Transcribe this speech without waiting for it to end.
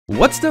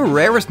What's the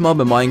rarest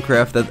mob in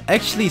Minecraft that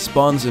actually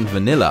spawns in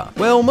vanilla?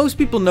 Well, most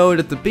people know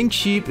that the pink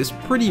sheep is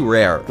pretty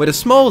rare, with a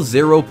small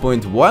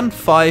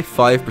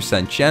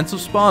 0.155% chance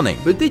of spawning.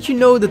 But did you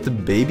know that the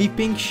baby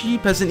pink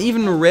sheep has an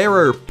even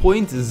rarer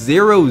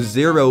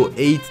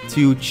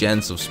 0.0082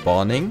 chance of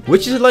spawning?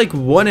 Which is like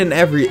 1 in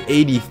every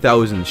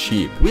 80,000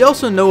 sheep. We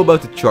also know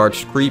about the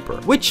charged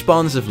creeper, which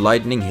spawns if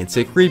lightning hits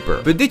a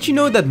creeper. But did you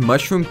know that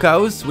mushroom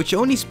cows, which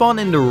only spawn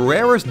in the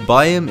rarest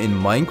biome in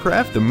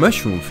Minecraft, the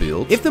mushroom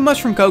field, if the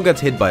mushroom cow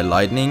gets hit by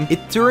lightning,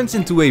 it turns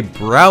into a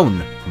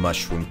brown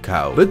mushroom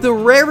cow. But the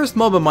rarest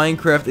mob in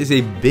Minecraft is a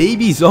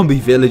baby zombie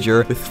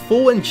villager with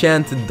full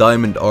enchanted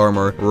diamond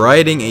armor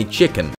riding a chicken.